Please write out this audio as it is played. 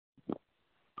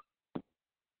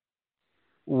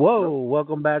Whoa, Nope.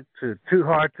 welcome back to Too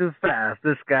Hard, Too Fast.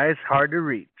 This guy's hard to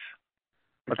reach.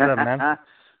 What's up, man?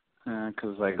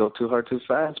 Because I go too hard too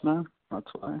fast, man.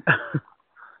 That's why.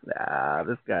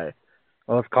 This guy.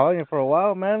 I was calling you for a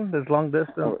while, man. This long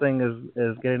distance Oh, thing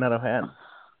is getting out of hand.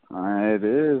 it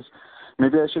is.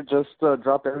 Maybe I should just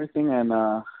drop everything and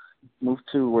move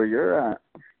to where you're at.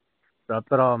 Drop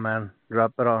it all, man.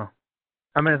 Drop it all.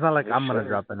 I mean, it's not like You I'm gonna should.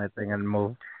 drop anything and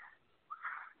move.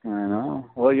 I know.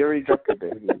 Well, you already dropped your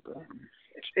baby, but...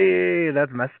 Hey,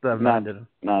 that's messed up, No, man.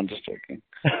 no, I'm just joking.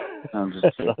 I'm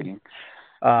just joking.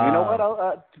 uh, You know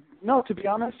what? No, to be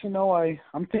honest,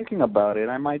 I'm thinking about it.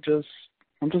 I'm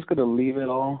just gonna leave it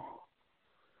all,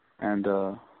 and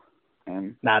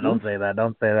Nah, don't say that.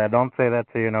 Don't say that. Don't say that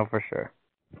till you know for sure.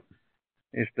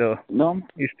 No,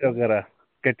 You still gotta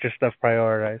get your stuff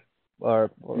prioritized.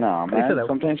 Or no, man.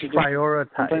 Sometimes you just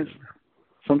prioritize.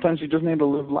 sometimes you just need to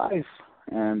live life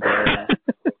and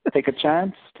take a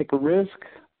chance, take a risk,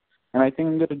 and I think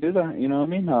I'm gonna do that. You know what I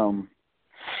mean? I'm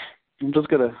just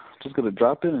gonna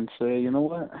drop it and say, you know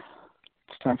what?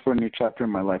 It's time for a new chapter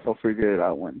in my life. I'll figure it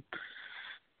out when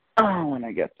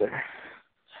I get there.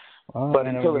 Well, But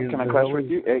until then, can I crash with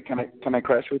you? Hey, can I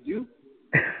crash with you?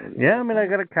 Yeah, I mean, I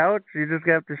got a couch. You just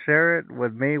have to share it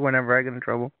with me whenever I get in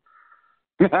trouble.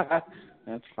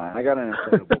 That's fine. I got an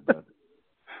inflatable bed.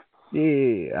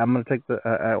 Yeah, I'm gonna take the.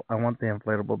 I want the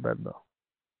inflatable bed though.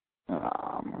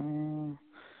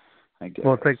 I guess.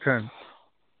 We'll take turns.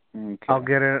 Okay. I'll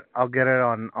get it.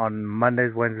 On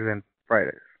Mondays, Wednesdays, and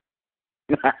Fridays,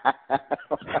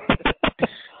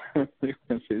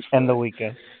 and the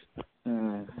weekend.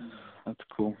 That's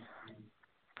cool.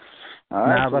 All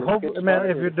right, But hopefully, man,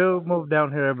 if you do move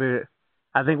down here,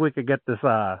 I think we could get this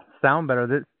sound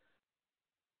better.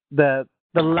 The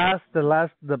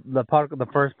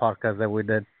first podcast that we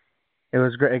did, it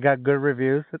was great. It got good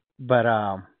reviews, but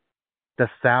the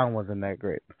sound wasn't that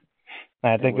great.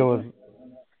 I think it was.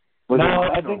 Was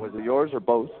it yours or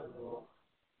both?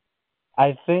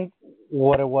 I think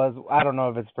what it was, I don't know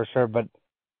if it's for sure, but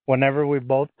whenever we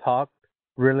both talked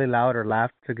really loud or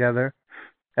laughed together,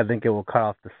 I think it will cut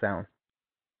off the sound.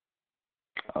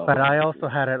 Oh, but I also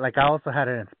had it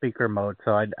in speaker mode,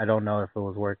 so I don't know if it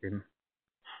was working.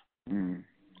 Mm.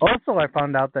 Also, I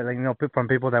found out that from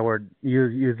people that were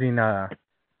using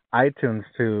iTunes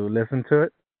to listen to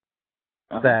it,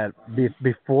 that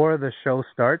before the show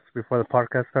starts, before the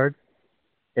podcast starts,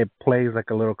 it plays like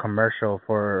a little commercial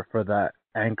for that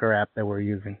Anchor app that we're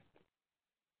using.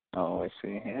 Oh, I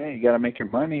see. Yeah, you gotta make your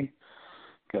money.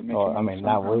 I mean,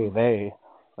 not we, they.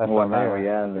 That's well, now,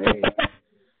 yeah, they.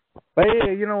 But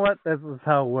yeah, you know what? This is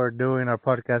how we're doing our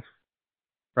podcast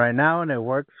right now, and it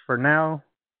works for now.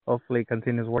 Hopefully, it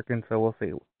continues working. So we'll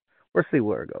see. We'll see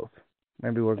where it goes.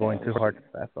 Maybe we're going too hard too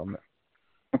fast on this.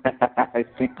 I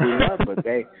think we are, but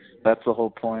hey, that's the whole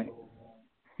point.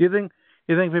 You think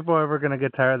people are ever gonna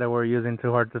get tired that we're using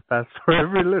too hard too fast for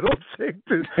every little thing?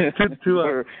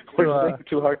 We're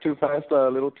too hard too fast, a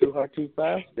little too hard too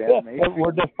fast. Yeah,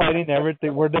 we're defining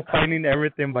everything. We're defining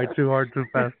everything by too hard too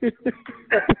fast. And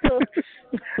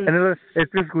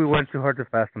it's just we went too hard too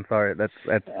fast. I'm sorry. That's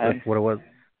what it was.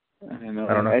 I know.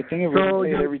 I don't know. I think every 2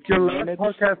 minutes. Your last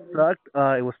podcast sucked.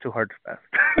 It was too hard too fast.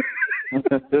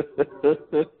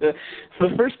 The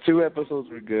first 2 episodes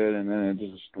were good, and then it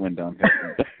just went downhill.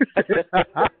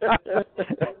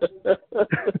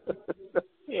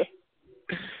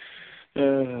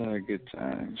 Good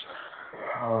times.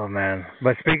 Oh man!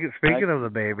 But speaking of the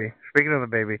baby,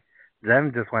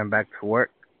 Zen just went back to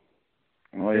work.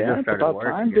 Well, yeah, it's about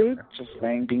time, dude. Just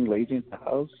being lazy in the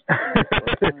house.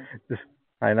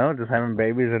 I know, just having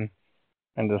babies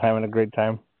and just having a great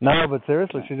time. No, but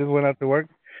seriously, she just went out to work,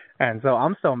 and so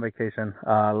I'm still on vacation,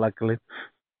 luckily.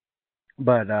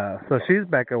 But so she's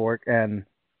back at work, and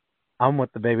I'm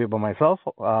with the baby by myself.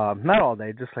 Not all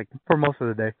day, just like for most of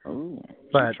the day. Oh,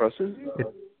 but she trusts you?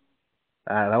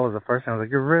 That was the first time I was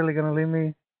like, "You're really gonna leave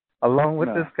me alone with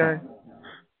this guy?"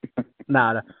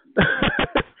 Nah.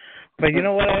 But you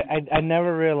know what? I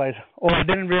never realized, or I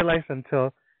didn't realize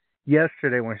until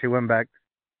yesterday when she went back,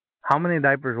 how many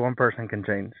diapers one person can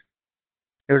change.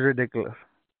 It was ridiculous.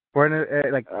 We're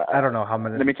in I don't know how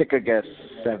many. Let me take a guess.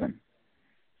 7.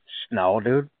 No,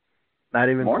 dude. Not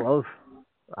even close.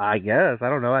 I guess. I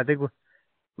don't know. I think,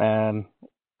 man,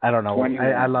 I don't know.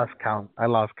 I lost count.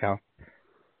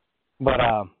 But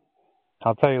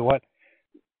I'll tell you what.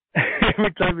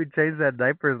 Every time we change that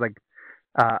diaper, it's like,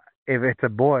 if it's a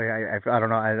boy, I don't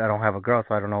know. I don't have a girl,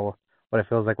 so I don't know what it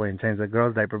feels like when you change the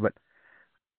girl's diaper. But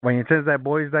when you change that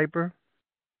boy's diaper,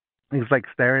 it's like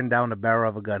staring down the barrel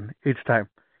of a gun each time.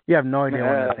 You have no idea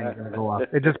when that thing's gonna go off.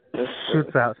 It just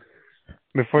shoots out.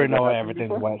 Before you know it,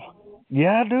 everything's wet.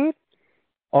 Yeah, dude.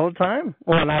 All the time.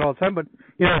 Well, not all the time, but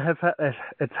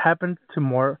it's happened to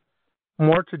more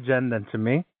to Jen than to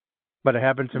me. But it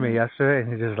happened to me yesterday,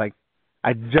 and he's just like,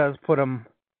 I just put him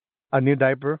a new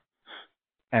diaper,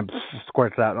 and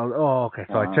squirts out. And I was, oh, okay.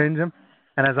 So I change him,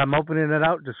 and as I'm opening it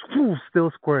out, just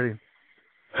still squirting.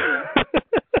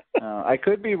 I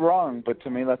could be wrong, but to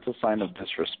me that's a sign of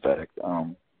disrespect. I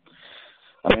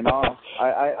mean,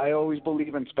 I always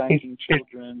believe in spanking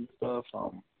children, stuff,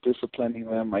 disciplining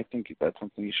them. I think that's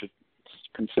something you should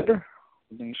consider.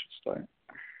 I think you should start.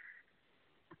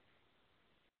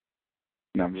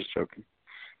 No, I'm just joking.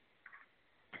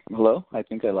 Hello? I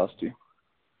think I lost you.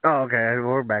 Oh, okay.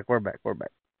 We're back.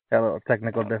 Had a little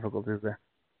technical difficulties there.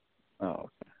 Oh, okay.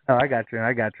 Oh, I got you.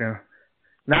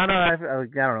 No, I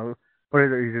don't know. What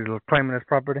is it? He's claiming his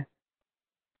property?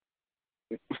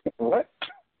 What?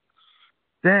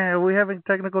 Yeah, are we having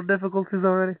technical difficulties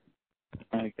already?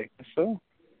 I think so.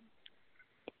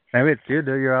 Maybe it's you,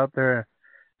 dude. You're out there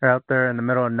in the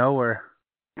middle of nowhere.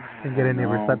 Can't get any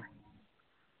reception.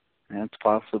 That's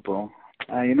possible.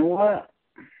 You know what?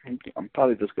 I'm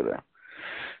probably just gonna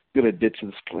ditch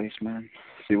this place, man.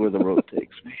 See where the road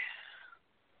takes me.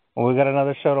 Well, we got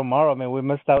another show tomorrow. I mean, we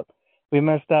missed out. The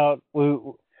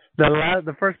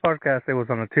first podcast, it was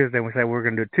on a Tuesday. We said we were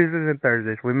gonna do Tuesdays and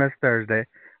Thursdays. We missed Thursday.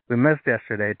 We missed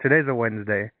yesterday. Today's a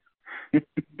Wednesday.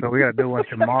 So we gotta do one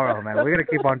tomorrow, man. We gotta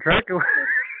keep on track.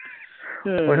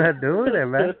 We're not doing it,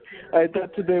 man. I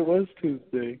thought today was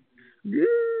Tuesday.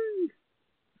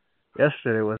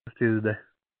 Yesterday was Tuesday.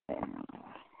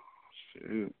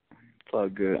 Shoot. It's all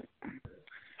good.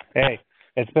 Hey,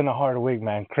 it's been a hard week,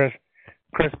 man. Chris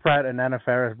Pratt and Anna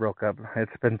Faris broke up.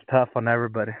 It's been tough on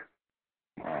everybody.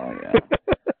 Oh, yeah. Did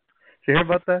you hear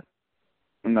about that?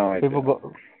 No, I didn't.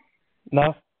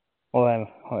 No? Well, then,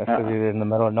 it's because you're in the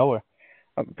middle of nowhere.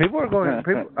 People are going,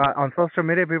 on social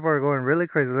media, people are going really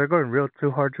crazy. They're going real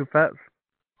too hard, too fast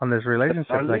on this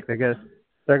relationship. Like,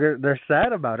 they're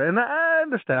sad about it. And I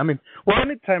understand. I mean, well,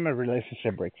 any time a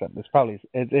relationship breaks up,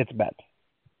 it's bad.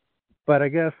 But I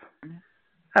guess,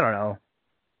 I don't know.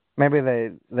 Maybe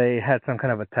they had some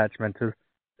kind of attachment to.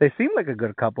 They seem like a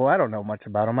good couple. I don't know much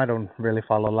about them. I don't really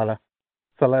follow a lot of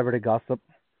celebrity gossip,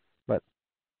 but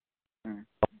this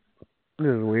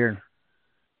is weird.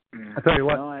 I tell you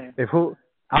what,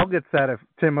 I'll get sad if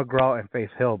Tim McGraw and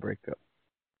Faith Hill break up.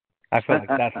 I feel like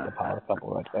that's the power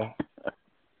couple right there.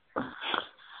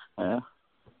 Yeah,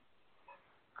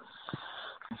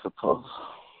 I suppose.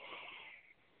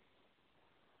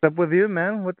 What's up with you,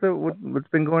 man? What's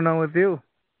been going on with you?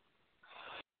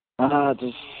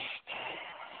 Just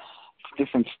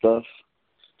different stuff.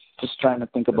 Just trying to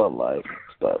think about life.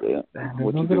 That's about it.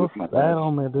 What you do with my life?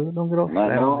 Don't get all sad,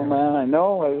 I know, man. I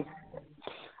know.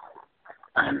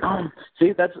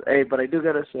 See, but I do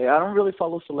gotta say, I don't really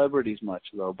follow celebrities much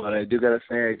though. But I do gotta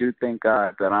say, I do thank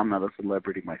God that I'm not a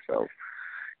celebrity myself.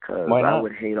 Because I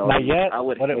would hate all. Not yet.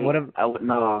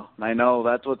 No, I know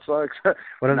that's what sucks.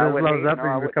 What if this blows up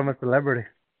and you become a celebrity?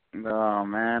 No,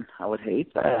 man, I would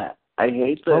hate that. I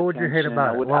hate that. What would you hate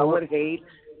about it?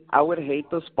 I would hate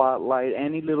the spotlight.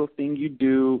 Any little thing you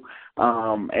do,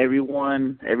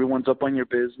 everyone's up on your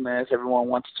business. Everyone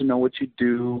wants to know what you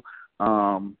do.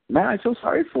 Man, I feel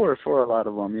sorry for a lot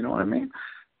of them. You know what I mean?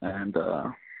 And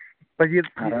but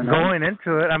going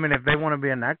into it, I mean, if they want to be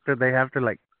an actor, they have to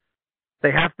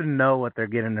know what they're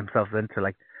getting themselves into.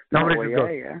 Like nobody just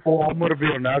goes, "Oh, I'm gonna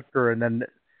be an actor," and then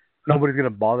nobody's gonna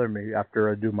bother me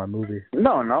after I do my movie.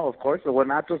 No, of course. We're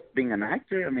not just being an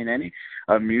actor. I mean,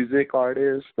 a music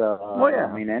artist.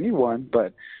 I mean, anyone.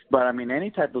 But I mean,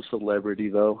 any type of celebrity,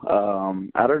 though.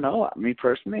 I don't know. Me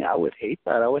personally, I would hate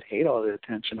that. I would hate all the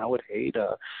attention. I would hate.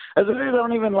 As it is, I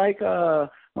don't even like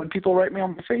when people write me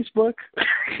on my Facebook.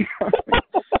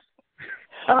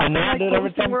 I don't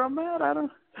like where I'm at. I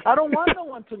don't want no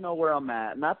one to know where I'm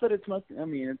at. Not that it's not. I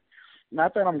mean,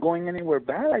 not that I'm going anywhere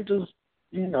bad. I just.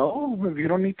 You know, if you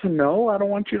don't need to know, I don't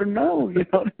want you to know. You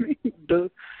know what I mean?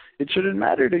 It shouldn't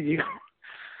matter to you.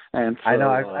 And so, I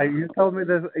know. You told me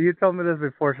this. You told me this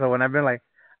before. So when I've been like,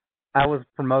 I was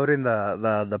promoting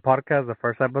the podcast, the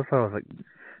first episode. I was like,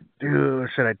 dude,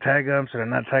 should I tag him? Should I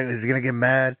not tag him? Is he gonna get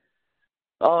mad?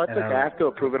 Oh, it's okay. I have to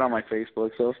approve it on my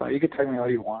Facebook, so it's fine. You can tag me all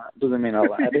you want. Doesn't mean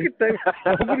I'll add it.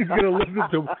 Nobody's gonna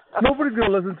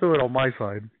listen to it on my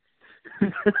side.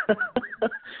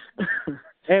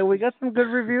 Hey, we got some good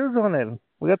reviews on it.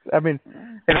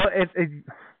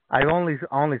 I only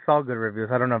saw good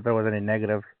reviews. I don't know if there was any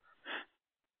negatives.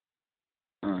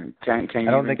 Can you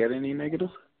even get any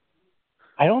negatives?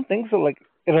 I don't think so. Like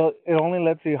it only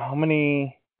lets you how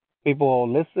many people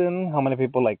listen, how many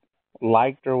people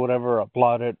liked or whatever,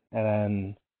 applauded, and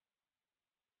then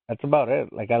that's about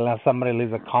it. Like unless somebody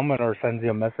leaves a comment or sends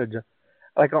you a message,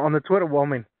 like on the Twitter. Well, I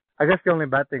mean, I guess the only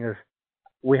bad thing is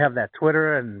we have that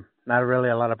Twitter, and not really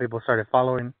a lot of people started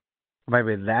following.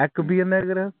 Maybe that could be a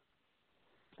negative.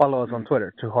 Follow us on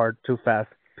Twitter. Too hard, too fast.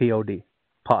 POD.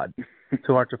 Pod.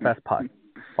 Too hard, too fast. Pod.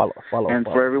 Follow. And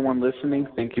for everyone listening,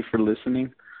 thank you for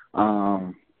listening.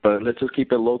 But let's just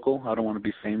keep it local. I don't want to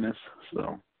be famous,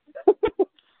 so.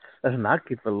 Let's not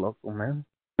keep it local, man.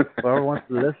 Whoever wants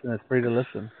to listen is free to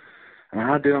listen.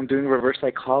 Dude, I'm doing reverse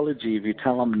psychology. If you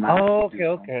tell them not to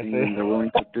do something, and they're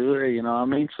willing to do it, you know what I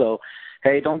mean? So,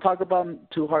 hey, don't talk about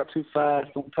too hard, too fast.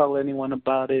 Don't tell anyone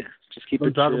about it. Just keep it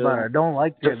chill. Don't talk about it. Don't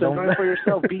like it. Just enjoy it for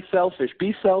yourself. Be selfish.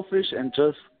 Be selfish and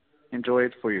just enjoy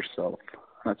it for yourself.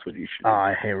 That's what you should do. Oh,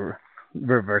 I hate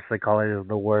reverse psychology. Is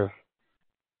the worst.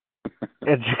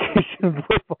 Education.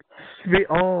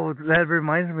 Oh, that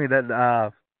reminds me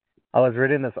that I was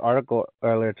reading this article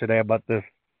earlier today about this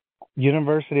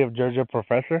University of Georgia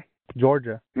professor.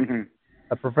 Mm-hmm.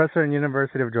 A professor in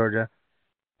University of Georgia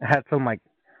had some like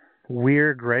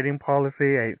weird grading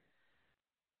policy.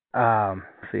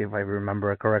 See if I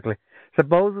remember it correctly.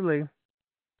 Supposedly,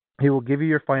 he will give you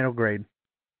your final grade,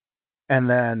 and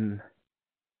then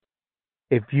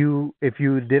if you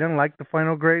didn't like the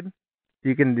final grade,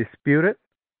 you can dispute it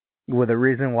with a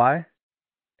reason why,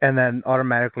 and then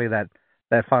automatically that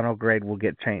final grade will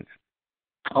get changed.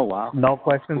 Oh wow! No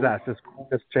questions asked, just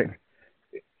change.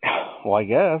 Well, I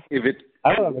guess.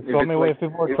 I don't know. It's the only way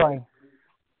people were trying.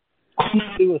 I don't know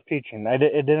what he was teaching.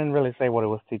 It didn't really say what it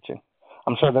was teaching.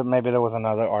 I'm sure that maybe there was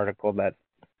another article that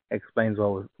explains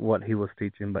what he was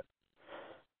teaching, but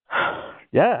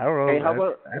yeah, I don't know. Hey,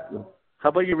 how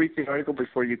about you read the article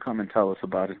before you come and tell us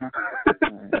about it? Huh?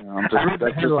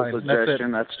 That's just a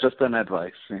suggestion. That's just an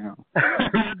advice, you know.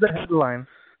 The headline.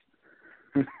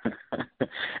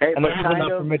 Hey, and there's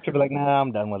enough for me to be like, nah,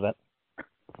 I'm done with it.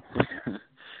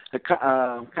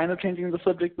 Kind of changing the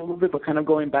subject a little bit, but kind of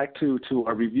going back to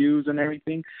our reviews and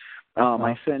everything.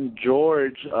 I sent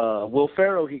George, Will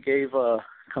Ferrell, he gave a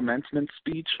commencement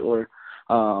speech or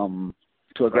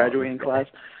to a graduating class.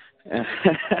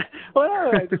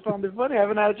 Well, I just found it funny. I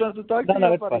haven't had a chance to talk to him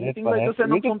about it. He thinks I just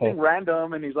sent him something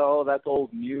random, and he's oh, that's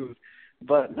old news.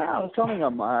 But no, I was telling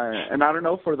him, and I don't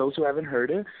know, for those who haven't heard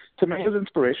it, to me his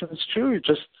inspiration is true. It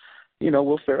just,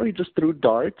 Will Ferrell, he just threw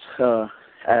darts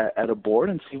at a board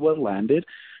and see what landed,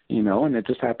 and it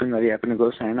just happened that he happened to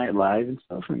go to Saturday Night Live and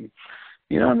stuff, and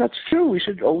and that's true. We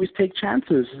should always take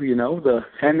chances,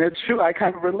 and it's true. I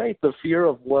kind of relate. The fear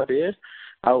of what if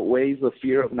outweighs the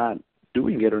fear of not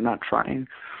doing it or not trying.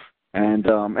 And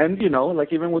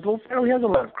like even with Will Ferrell, he has a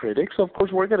lot of critics. So of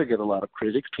course, we're going to get a lot of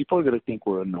critics. People are going to think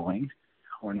we're annoying.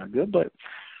 We're not good, but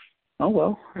oh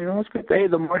well, it's good. Hey,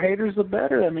 the more haters, the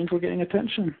better. That means we're getting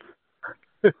attention.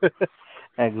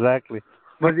 Exactly.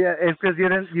 But yeah, it's because you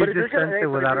just sent it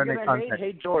without any context.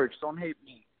 Hey, George, don't hate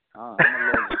me. I'm a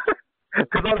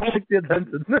because I like the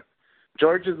attention.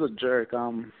 George is a jerk.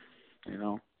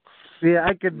 Yeah,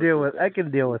 I can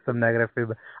deal with some negative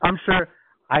feedback. I'm sure.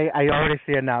 I already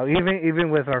see it now.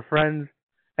 Even with our friends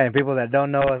and people that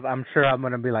don't know us, I'm sure I'm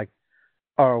gonna be like,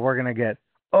 or we're gonna get,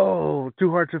 oh,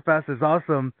 Too Hard Too Fast is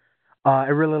awesome. I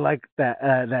really like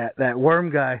that Worm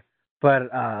guy,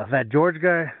 but that George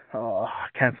guy, oh, I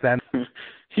can't stand him.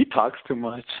 He talks too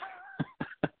much.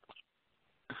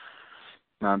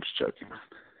 No, I'm just joking.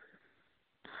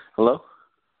 Hello?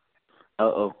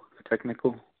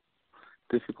 Technical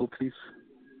difficulties.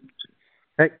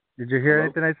 Hey, did you hear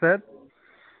anything I said?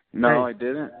 No, hey. I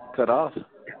didn't. Cut off.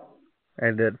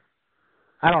 I did.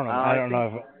 I don't know. I don't know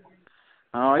if.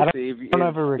 I see. I don't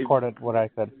ever recorded what I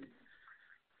said.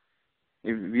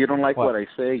 If you don't like what I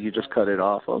say, you just cut it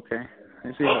off. Okay.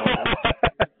 I see how it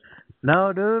is.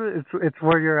 No, dude, it's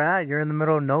where you're at. You're in the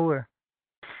middle of nowhere.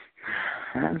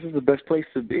 This is the best place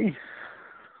to be.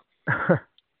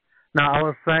 No, I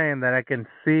was saying that I can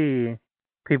see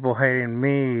people hating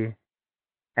me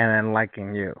and then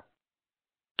liking you.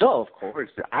 Oh, of course.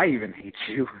 I even hate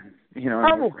you.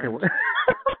 I'm okay with it.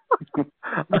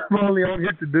 I'm only on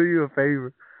here to do you a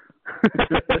favor.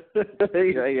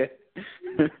 Yeah.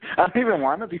 I don't even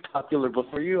want to be popular, but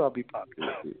for you, I'll be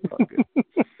popular.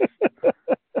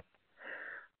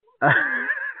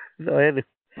 So, you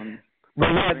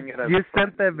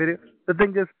sent that video. The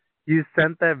thing is, you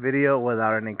sent that video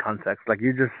without any context. Like,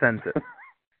 you just sent it.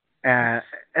 And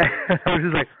I was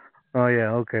just like, oh,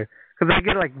 yeah, okay. Because I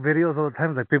get, like, videos all the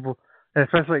time, like, people,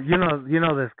 especially, you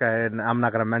know this guy, and I'm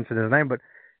not going to mention his name, but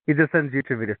he just sends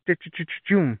YouTube videos.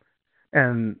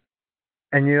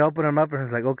 And you open them up, and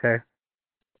it's like, okay,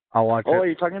 I'll watch it. Oh,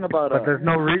 you're talking about... But there's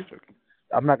no reason.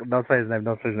 I'm not. Don't say his name.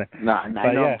 Don't say his name. Nah, I know.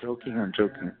 Yeah. I'm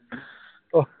joking.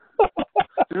 Oh.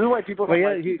 This is why people don't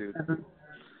like you, dude.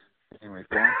 Anyway,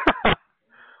 go on.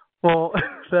 Well,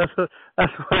 that's what I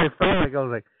felt like. I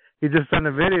was like, he just sent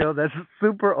a video that's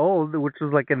super old, which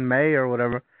was like in May or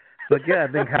whatever. Like, yeah,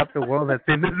 I think half the world has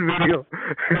seen this video.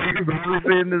 You're barely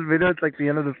seeing this video. It's like the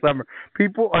end of the summer.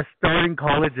 People are starting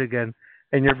college again,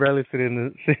 and you're barely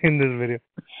seeing this video.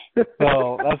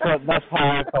 So that's how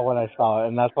I felt when I saw it,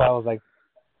 and that's why I was like,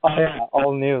 oh yeah,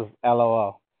 old news,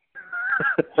 LOL.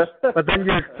 But then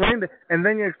you explained it, and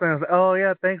then you explained, oh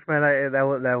yeah, thanks, man. That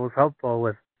was helpful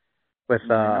with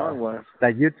that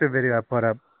YouTube video I put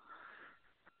up.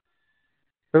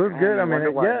 It was good. I mean,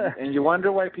 yeah. And you wonder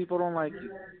why people don't like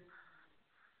you.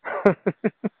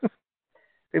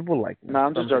 People like me. No,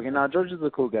 I'm just joking. No, George is a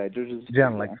cool guy.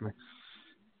 Jen likes me.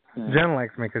 Yeah. Jen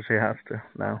likes me because she has to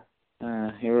now.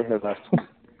 You were her last one.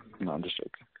 No, I'm just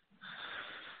joking.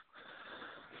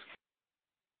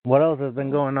 What else has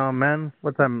been going on, man?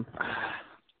 What time?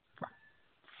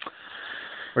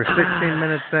 We're 16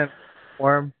 minutes in.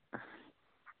 Worm.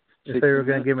 You say you were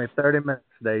going to give me 30 minutes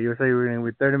today. You say you were going to give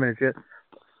me 30 minutes.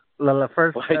 The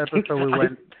first episode we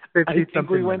went 50 I think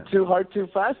we went too hard too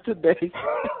fast today.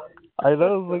 I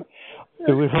know. Like,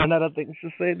 did we run out of things to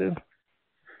say, dude?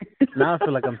 Now I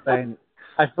feel like I'm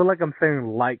saying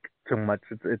like too much.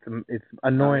 It's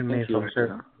annoying me. So I'm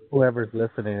sure whoever's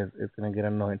listening is going to get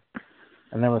annoyed.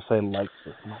 I never say like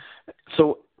this much.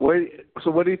 So what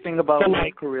do you think about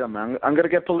North Korea, man? I'm gonna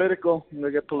get political.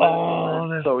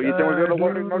 Oh, so you think we're gonna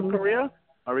war with North Korea?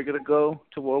 Are we gonna go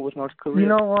to war with North Korea? You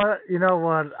know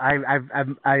what?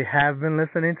 I have been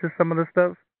listening to some of the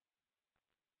stuff,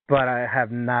 but I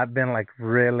have not been like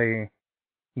really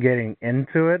getting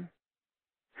into it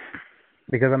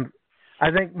because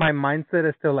I think my mindset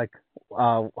is still like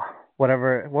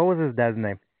whatever. What was his dad's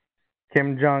name?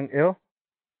 Kim Jong-il.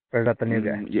 Or is that the new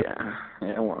guy?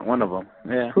 Yeah, one of them.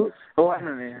 Yeah. I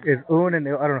don't know. It's Un and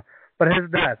Il, I don't know. But his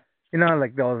dad,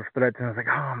 like all the threats, and it's like,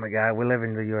 oh my God, we live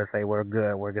in the USA, we're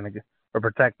good, we're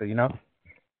protected,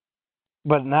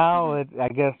 But now I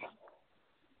guess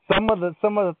some of the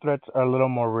threats are a little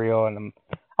more real, and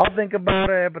I'll think about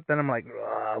it, but then I'm like,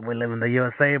 we live in the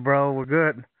USA, bro, we're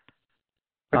good.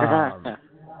 But I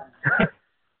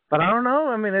don't know.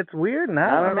 I mean, it's weird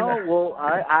now. I don't know. Well,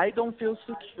 I don't feel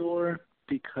secure.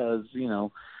 Because,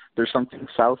 there's something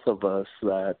south of us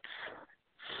that,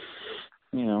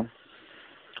 we need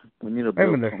to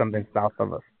build. Maybe there's something south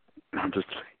of us. I'm just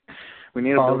we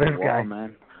need to build a wall,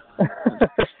 man.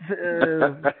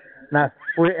 Nah,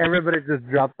 everybody just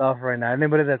dropped off right now.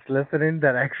 Anybody that's listening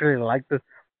that actually liked this.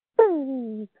 I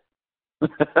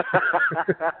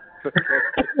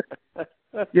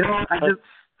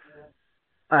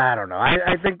don't know.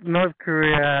 I think North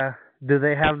Korea, do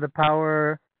they have the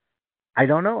power? I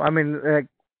don't know. I mean, like,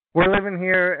 we're living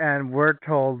here and we're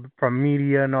told from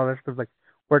media and all this stuff, like,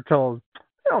 we're told,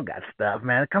 they don't got stuff,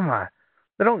 man. Come on.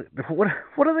 They don't, what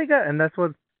do they got? And that's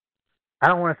what, I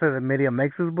don't want to say the media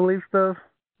makes us believe stuff.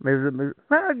 Maybe,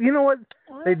 you know what?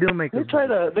 They do make us try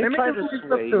to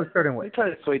sway to a certain way. They try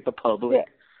to sway the public. Yeah.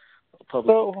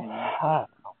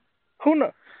 Who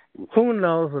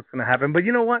knows what's going to happen? But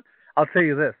you know what? I'll tell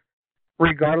you this.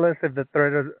 Regardless if the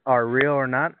threats are real or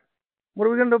not, what are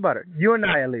we going to do about it? You and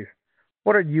I, at least.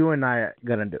 What are you and I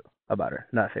going to do about it?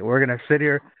 Nothing. We're going to sit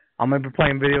here. I'm going to be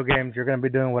playing video games. You're going to be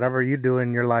doing whatever you do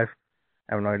in your life.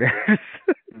 I have no idea.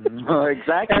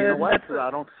 Exactly. You know what?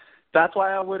 That's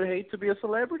why I would hate to be a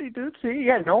celebrity, dude. See,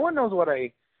 no one knows what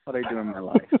I do in my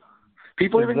life.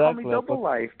 People even call me double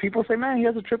life. People say, man, he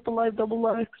has a triple life, double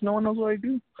life. No one knows what I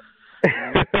do.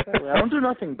 I don't do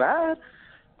nothing bad.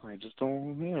 I just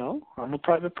don't, I'm a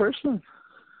private person.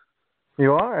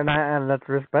 You are, and that's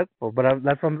respectful. But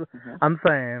that's what I'm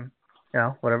saying.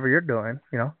 Whatever you're doing,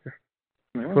 just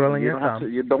twiddling your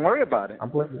thumb. You don't worry about it. I'm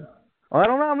playing. I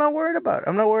don't know. I'm not worried about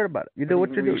it. You do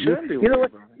what you do.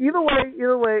 Either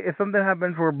way, if something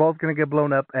happens, we're both gonna get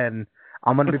blown up, and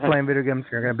I'm gonna be playing video games.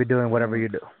 You're gonna be doing whatever you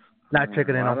do. Not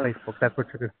checking in on Facebook. That's what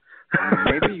you're doing.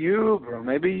 Maybe you, bro.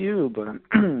 Maybe you, but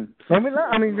maybe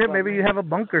not. I mean, maybe you have a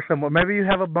bunker somewhere.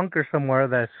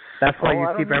 That's why you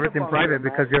keep everything private,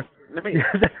 because you're.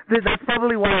 That's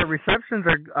probably why our receptions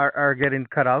are getting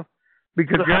cut off,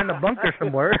 because you're in a bunker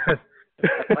somewhere,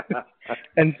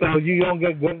 and so you don't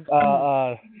get good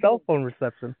cell phone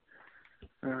reception.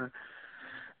 I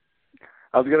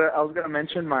was gonna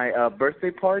mention my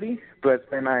birthday party, but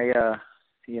then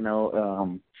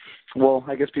well,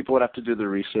 I guess people would have to do the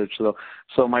research though.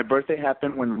 So my birthday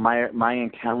happened when my Mayan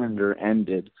calendar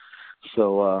ended.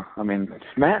 So I mean,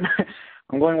 man,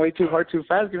 I'm going way too hard, too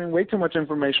fast, giving way too much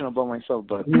information about myself.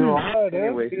 But you are,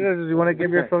 anyway. Do you want to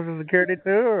give your Social Security too,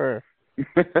 or?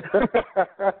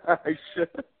 I should.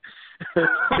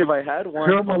 If I had one.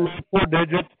 Sure, my last 4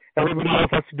 digits. Everybody else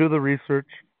has to do the research.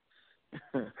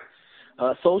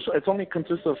 Social. It only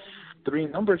consists of 3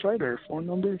 numbers, right, or 4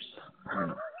 numbers? I don't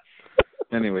know.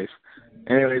 Anyways,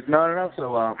 no.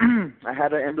 So I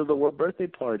had an end of the world birthday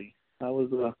party. That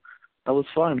was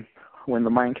fun when the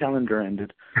Mayan calendar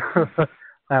ended.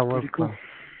 That was cool.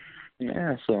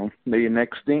 Yeah. So the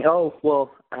next thing. Oh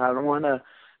well, I don't want to.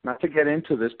 Not to get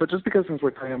into this, but just because since we're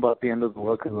talking about the end of the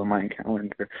world because of the Mayan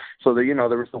calendar. So there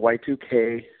was the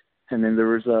Y2K, and then there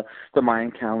was the Mayan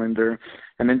calendar,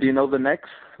 and then do you know the next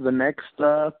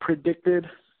predicted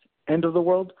end of the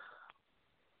world?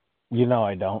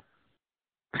 I don't.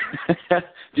 Do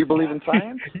you believe in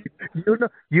science?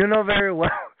 You know very well.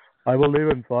 I believe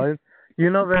in science. You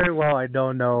know very well I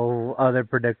don't know other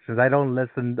predictions. I don't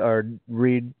listen or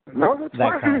read. No, that's that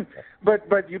fine. Kind of stuff.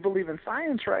 But you believe in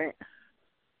science, right?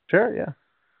 Sure, yeah.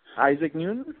 Isaac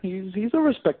Newton, he's a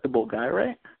respectable guy,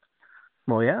 right?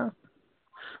 Well, yeah.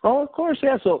 Oh, of course,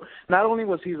 yeah. So not only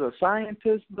was he a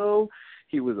scientist, though,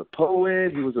 he was a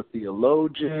poet, he was a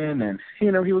theologian, and, he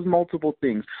was multiple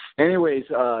things. Anyways,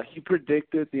 he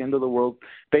predicted the end of the world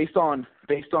based on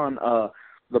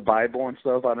the Bible and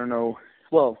stuff. I don't know.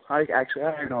 Well, I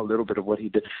know a little bit of what he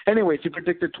did. Anyways, he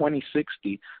predicted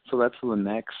 2060, so that's the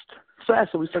next. So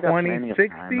we still got plenty of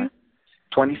time.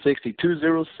 2060,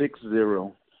 2060.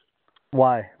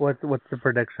 Why? What's the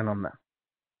prediction on that?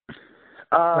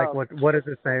 Like what does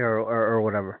it say or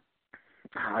whatever?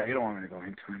 You don't want me to go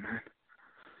into it, man.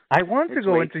 I want to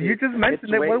go into it. You just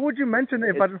mentioned it. Why would you mention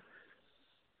it if I...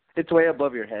 It's way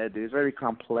above your head, dude. It's very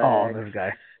complex. Oh, this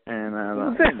guy. And, I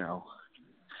don't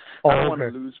want to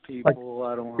lose people.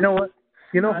 I don't want. You know what?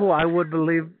 You know who I would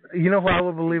believe? You know who I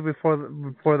would believe before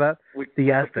that?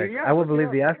 The Aztecs. I would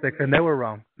believe the Aztecs, and they were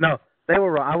wrong. No. They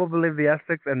were wrong. I would believe the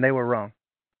Aztecs, and they were wrong.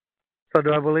 So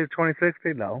do I believe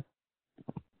 2060? No.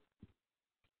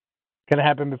 Can it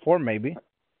happen before? Maybe.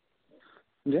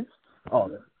 Yeah. Oh.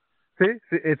 See,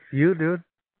 it's you, dude.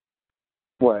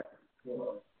 What?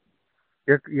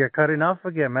 You're cutting off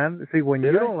again, man. See, when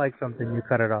you don't like something, you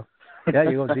cut it off. Yeah,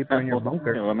 you go deeper in your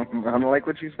bunker. I don't like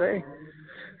what you say.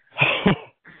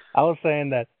 I was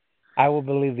saying that I will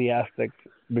believe the Aztecs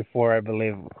before I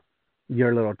believe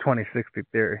your little 2060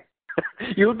 theory.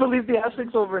 You would believe the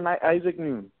Aztecs over Isaac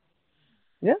Newton?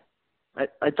 Yeah.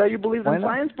 I thought you believed in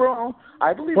science, bro.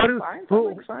 I believe in science. I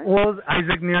like science. Well,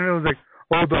 Isaac Newton was like,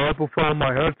 the apple fell on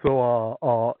my head, so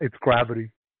it's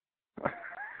gravity.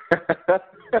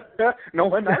 No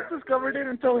one else discovered it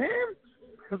until him.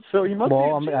 So he must be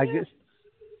a genius. I guess.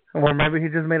 Or maybe he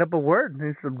just made up a word.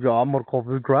 He said, I'm going to call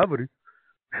this gravity.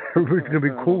 Everybody's going to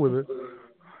be cool with it.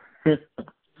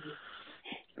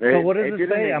 So what does it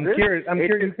say? I'm curious.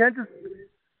 You can't just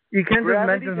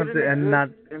mention something and not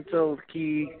until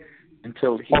he. Okay,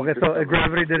 so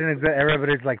gravity didn't exist.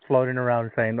 Everybody's like floating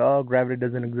around saying, "Oh, gravity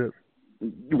doesn't exist."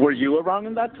 Were you around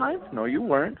in that time? No, you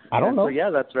weren't. I don't know. So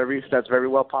yeah, that's very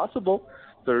well possible.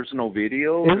 There's no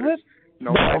video. Is it?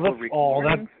 No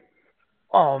recording.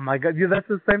 Oh my God! That's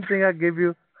the same thing I give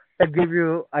you. I give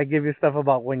you stuff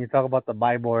about when you talk about the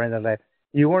Bible and that.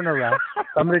 You weren't around.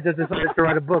 Somebody just decided to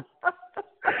write a book.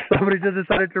 Somebody just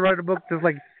decided to write a book just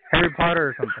like Harry Potter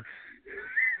or something.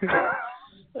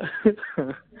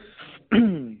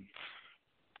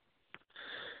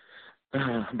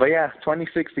 But yeah,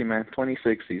 2060, man,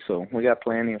 2060. So we got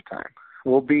plenty of time.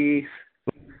 We'll be.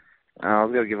 I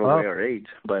was gonna give away our age,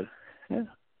 but yeah.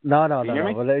 No.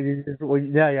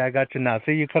 Yeah, I got you now.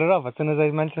 See, you cut it off as soon as I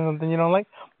mention something you don't like.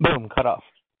 Boom, cut off.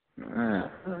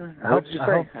 What did you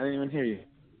say? I didn't even hear you.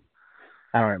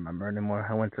 I don't remember anymore.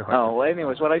 I went too hard. Oh, well,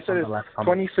 anyways, what I said is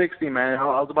 2060, man. I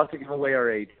was about to give away our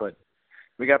age, but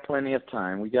we got plenty of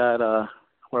time. We got,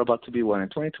 we're about to be what, in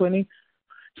 2020?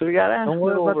 So we got don't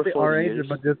worry about our age,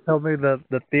 but just tell me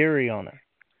the theory on it.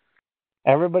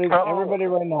 Everybody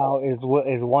right now is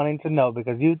wanting to know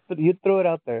because you threw it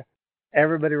out there.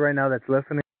 Everybody right now that's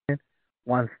listening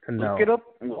wants to know.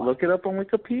 Look it up on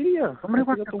Wikipedia. Somebody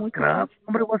wants to look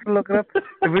it up.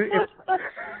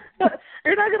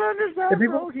 You're not gonna understand,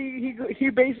 bro. He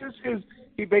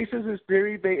bases his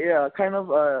theory kind of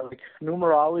like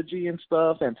numerology and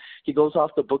stuff, and he goes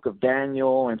off the book of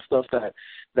Daniel and stuff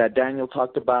that Daniel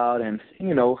talked about, and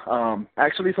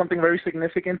actually something very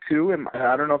significant too. And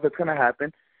I don't know if it's gonna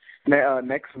happen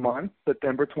next month,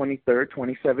 September 23rd,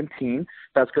 2017.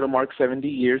 That's gonna mark 70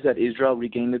 years that Israel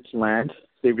regained its land.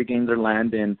 They regained their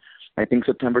land in, I think,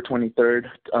 September 23rd,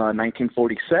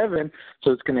 1947.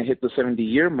 So it's going to hit the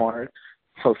 70-year mark.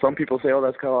 So some people say, oh,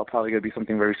 that's probably going to be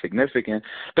something very significant.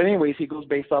 But anyways, he goes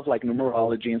based off like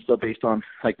numerology and stuff, based on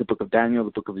like the book of Daniel,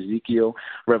 the book of Ezekiel,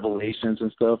 Revelations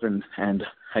and stuff, and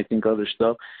I think other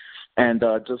stuff. And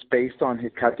just based on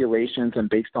his calculations and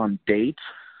based on dates,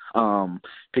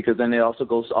 because then it also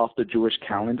goes off the Jewish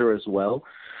calendar as well.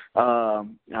 I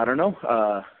don't know.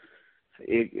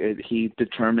 He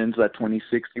determines that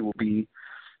 2060 will be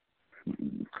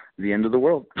the end of the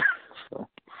world. So.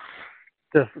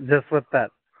 Just with that,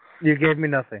 you gave me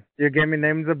nothing. You gave me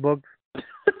names of books,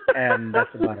 and that's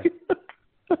about it.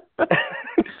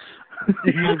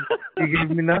 you gave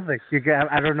me nothing.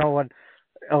 I don't know what.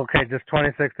 Okay, just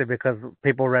 2060 because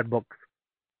people read books.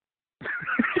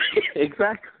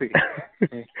 Exactly.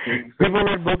 People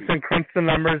read books and crunch the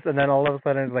numbers, and then all of a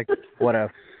sudden it's like, what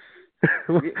else?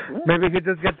 Maybe you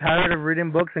just get tired of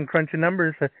reading books and crunching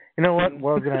numbers. So, you know what?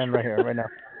 World's gonna end right here, right now.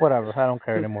 Whatever. I don't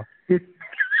care anymore.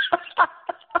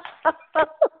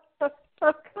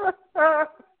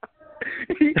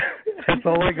 That's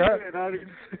all I got.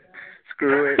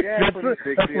 Screw it. Yeah, that's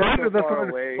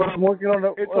what I'm working on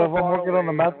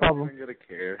the math problem. I'm gonna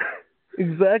care.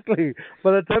 Exactly.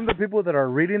 By the time the people that are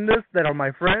reading this that are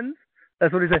my friends,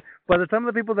 that's what he said. By the time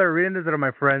the people that are reading this that are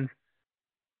my friends,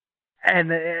 and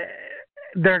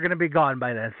they're gonna be gone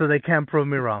by then, so they can't prove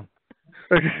me wrong.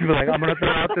 They're just like, I'm gonna throw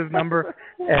out this number,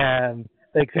 and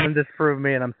they can disprove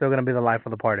me, and I'm still gonna be the life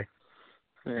of the party.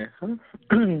 Yeah,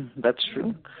 that's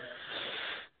true.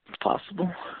 It's possible.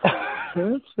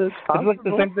 It's possible. It's like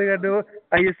the same thing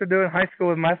I used to do in high school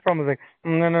with math problems. Like,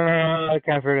 no, I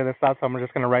can't figure this out, so I'm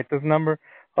just going to write this number.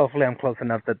 Hopefully I'm close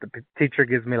enough that the teacher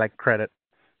gives me, like, credit.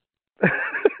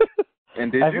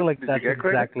 And did I feel like did that's you get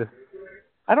credit? Exactly.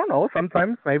 I don't know.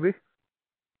 Sometimes, maybe.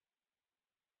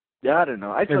 Yeah, I don't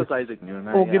know. I chose Isaac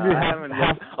Newton. We'll give you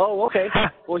half. Oh, okay.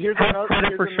 Well, here's another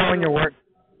credit for showing your work.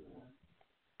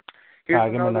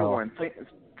 Here's another one.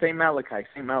 Saint Malachi.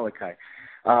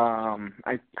 I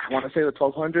want to say the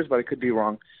 1200s, but I could be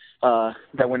wrong.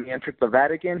 That when he entered the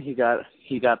Vatican, he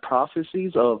got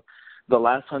prophecies of the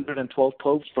last 112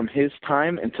 popes from his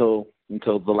time until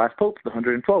the last pope, the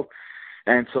 112.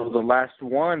 And so the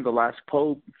last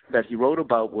pope that he wrote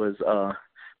about was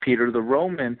Peter the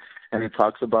Roman, and it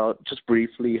talks about just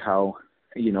briefly how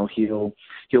he'll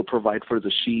provide for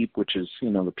the sheep, which is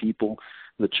the people,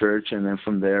 the church, and then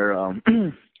from there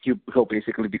he'll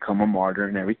basically become a martyr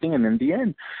and everything, and in the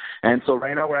end. And so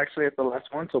right now we're actually at the last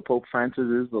one. So Pope Francis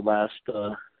is the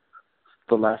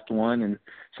last one, and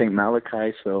Saint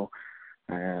Malachi. So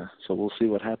we'll see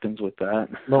what happens with that.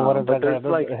 But what is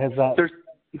that?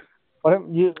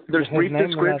 There's brief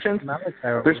descriptions.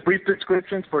 There's brief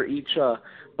descriptions for each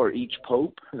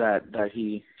pope that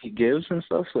he gives and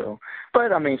stuff. So,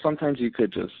 but I mean, sometimes you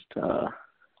could just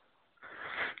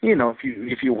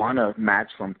if you want to match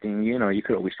something, you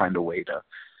could always find a way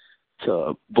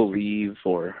to believe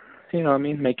or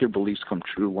make your beliefs come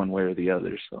true one way or the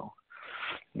other. So,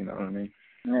 you know what I mean?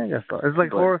 Yeah, I guess so. It's like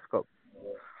horoscope.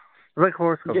 It's like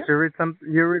horoscopes. Yeah.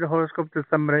 You read a horoscope to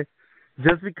somebody.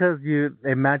 Just because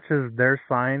it matches their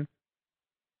sign,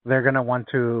 they're gonna want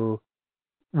to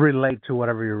relate to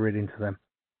whatever you're reading to them.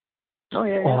 Oh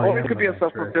yeah, yeah. Or it could be a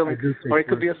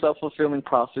self-fulfilling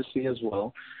prophecy as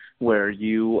well, where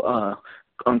you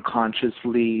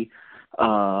unconsciously,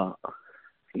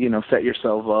 set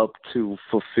yourself up to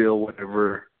fulfill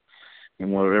whatever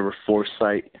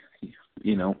foresight,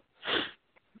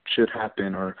 should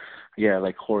happen, or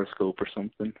like horoscope or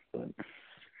something. But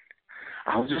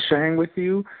I was just sharing with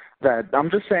you that I'm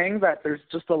just saying that there's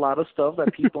just a lot of stuff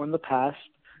that people in the past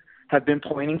have been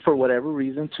pointing for whatever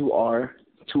reason to our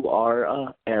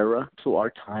era, to our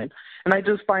time, and I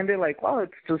just find it like, wow,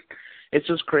 it's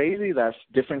just crazy that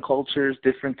different cultures,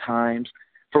 different times,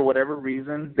 for whatever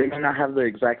reason, they may not have the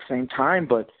exact same time,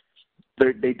 but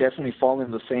they definitely fall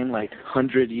in the same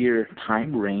 100-year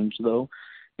time range, though.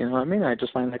 You know what I mean? I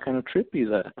just find that kind of trippy.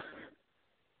 That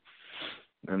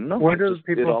I don't know. Where do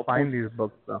people find these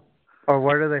books, though? Or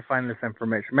where do they find this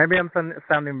information? Maybe I'm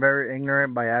sounding very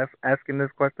ignorant by asking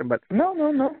this question, but no.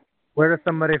 Where does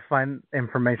somebody find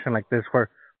information like this, where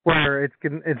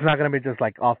it's not going to be just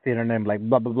off the internet,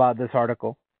 blah blah blah, this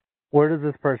article? Where does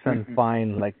this person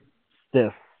find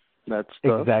this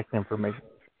exact information?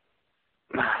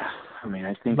 I mean,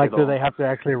 I think do they have to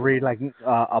actually read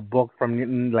a book from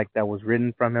Newton that was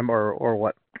written from him, or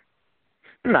what?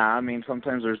 Nah, I mean,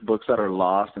 sometimes there's books that are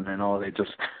lost, and then they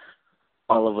just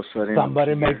all of a sudden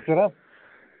somebody makes it up.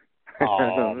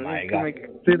 Oh my God!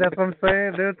 See, that's what I'm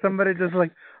saying. There's somebody just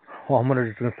I'm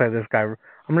just gonna say this guy.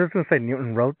 I'm just gonna say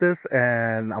Newton wrote this,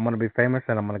 and I'm gonna be famous,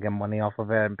 and I'm gonna get money off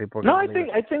of it, and people. No, I think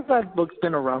that book's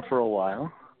been around for a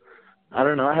while. I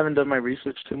don't know. I haven't done my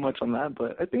research too much on that,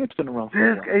 but I think it's been around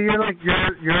for a while.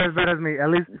 You're as bad as me. At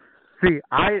least, see,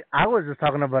 I was just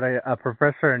talking about a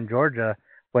professor in Georgia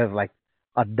with like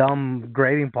a dumb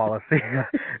grading policy,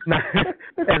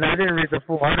 and I didn't read the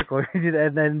full article,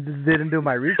 and then didn't do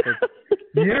my research.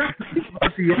 You're at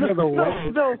the end of the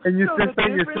world, and you still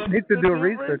say you still need to do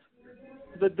research.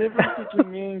 The difference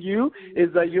between me and you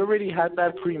is that you already had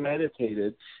that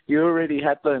premeditated. You already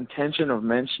had the intention of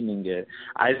mentioning it.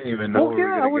 I didn't even know we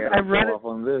were going to get off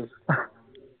on this.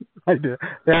 I do.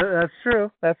 That's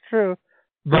true. That's true.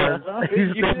 But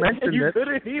you still mentioned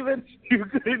it. You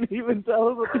couldn't even tell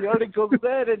us what the article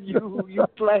said, and you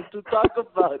planned to talk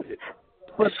about it.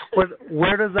 But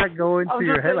where does that go into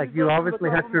your head? Like, you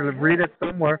obviously had to read it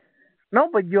somewhere. No,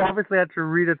 but you obviously had to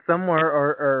read it somewhere,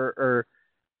 or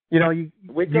you know, you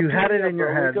had it in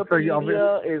your head. Wikipedia so you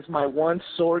obviously is my one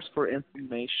source for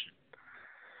information.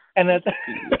 And at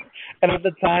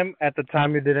the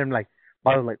time you did it, like,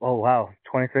 I was like, oh wow,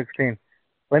 2016.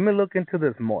 Let me look into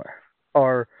this more.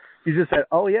 Or you just said,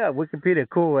 oh yeah, Wikipedia,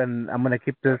 cool, and I'm gonna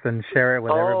keep this and share it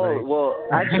with everybody. Oh well,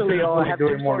 actually, I have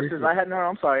two sources.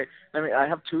 I'm sorry. I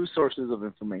have two sources of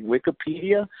information: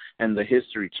 Wikipedia and the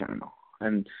History Channel.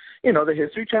 And you know, the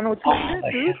History Channel is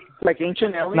too, like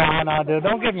Ancient Aliens. No, dude,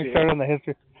 don't get me started on the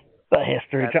history. The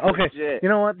History Channel. Okay, legit. You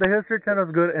know what? The History Channel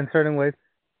is good in certain ways,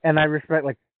 and I respect.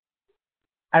 Like,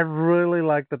 I really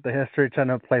like that the History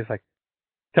Channel plays like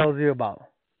tells you about,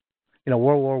 you know,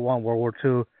 World War I, World War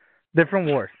II, different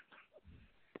wars.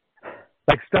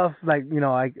 Like stuff like, you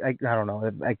know, I don't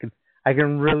know. I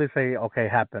can really say okay,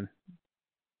 happened.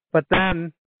 But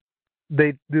then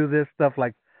they do this stuff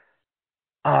like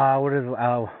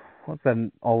what's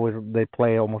that always they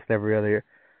play almost every other year.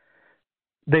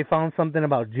 They found something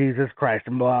about Jesus Christ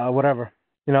and blah, whatever,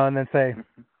 you know, and then say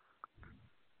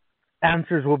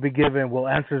answers will be given, will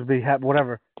answers be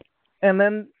whatever, and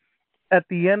then at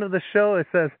the end of the show it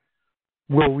says,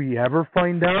 will we ever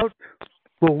find out?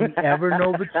 Will we ever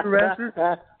know the true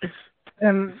answer?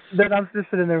 And then I'm just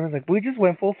sitting there like, we just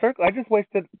went full circle. I just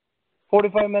wasted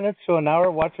 45 minutes to an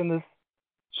hour watching this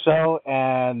show,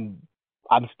 and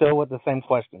I'm still with the same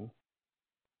question.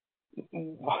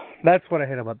 That's what I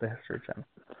hate about the History Channel.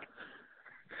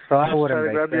 So I wouldn't try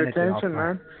to grab your attention,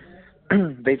 man.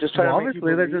 They just try to make you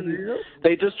believe.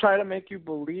 They just try to make you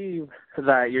believe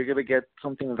that you're gonna get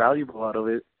something valuable out of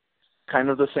it. Kind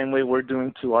of the same way we're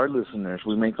doing to our listeners.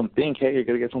 We make them think, hey, you're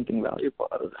gonna get something valuable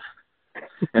out of that,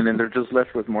 and then they're just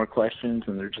left with more questions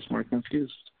and they're just more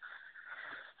confused.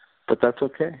 But that's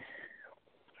okay.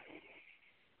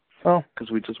 Well,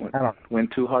 because we just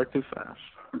went too hard too fast.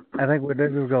 I think we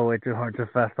did go way too hard too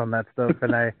fast on that stuff,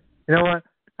 and you know what?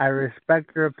 I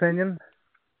respect your opinion.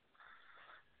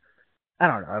 I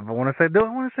don't know if I want to say. Do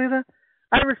I want to say that?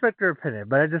 I respect your opinion,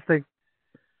 but I just think.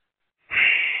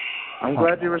 I'm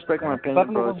glad you respect my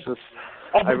opinion, bro. It's just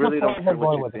I really don't care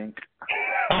what you think.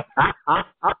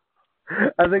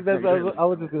 I think that's. I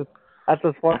was just. That's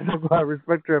as far as I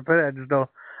respect your opinion. I just don't.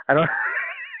 I don't.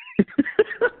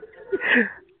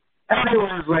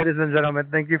 Anyways, ladies and gentlemen,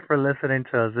 thank you for listening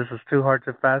to us. This is Too Hard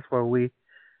to Fast, where we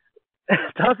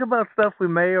talk about stuff we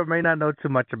may or may not know too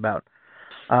much about.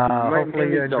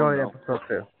 Hopefully you enjoyed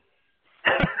episode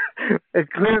 2.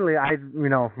 Clearly,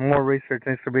 more research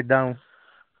needs to be done.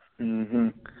 Mm-hmm.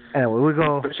 Anyway, we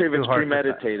go. Especially if it's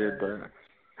premeditated, but.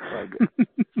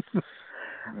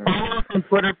 Follow us on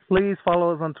Twitter. Please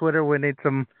follow us on Twitter. We need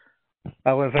some.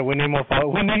 I want to say we need more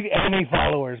followers. We need any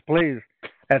followers, please.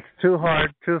 That's Too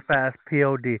Hard, Too Fast,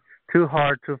 POD. Too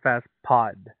Hard, Too Fast,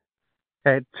 Pod.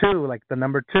 Okay, 2, like the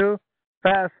number 2,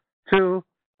 fast, 2,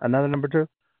 another number 2,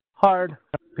 hard,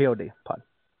 POD, Pod.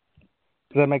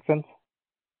 Does that make sense?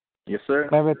 Yes, sir.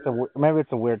 Maybe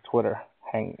it's a weird Twitter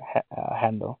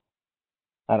handle.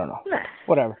 I don't know. Nah,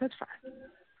 whatever. That's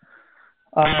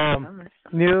fine.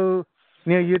 New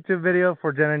YouTube video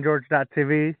for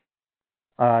JenandGeorge.tv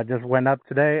just went up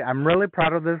today. I'm really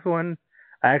proud of this one.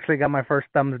 I actually got my first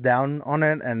thumbs down on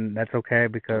it, and that's okay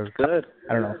because good.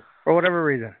 I don't know, for whatever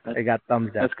reason, it got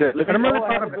thumbs down. That's good. But I'm really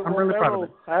proud of it. I'm really proud of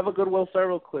it. I have a good Will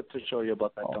Ferrell clip to show you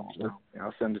about that thumbs down. Yeah,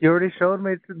 I'll send it. You already showed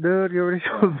me, dude. You already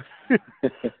showed me.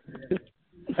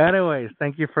 Anyways,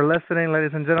 thank you for listening,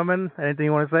 ladies and gentlemen. Anything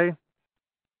you want to say?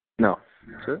 No.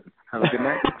 That's it. Have a good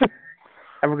night.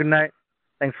 Have a good night.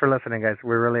 Thanks for listening, guys.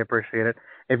 We really appreciate it.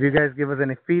 If you guys give us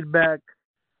any feedback,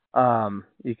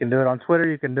 you can do it on Twitter.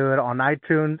 You can do it on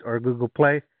iTunes or Google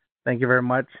Play. Thank you very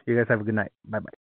much. You guys have a good night. Bye-bye.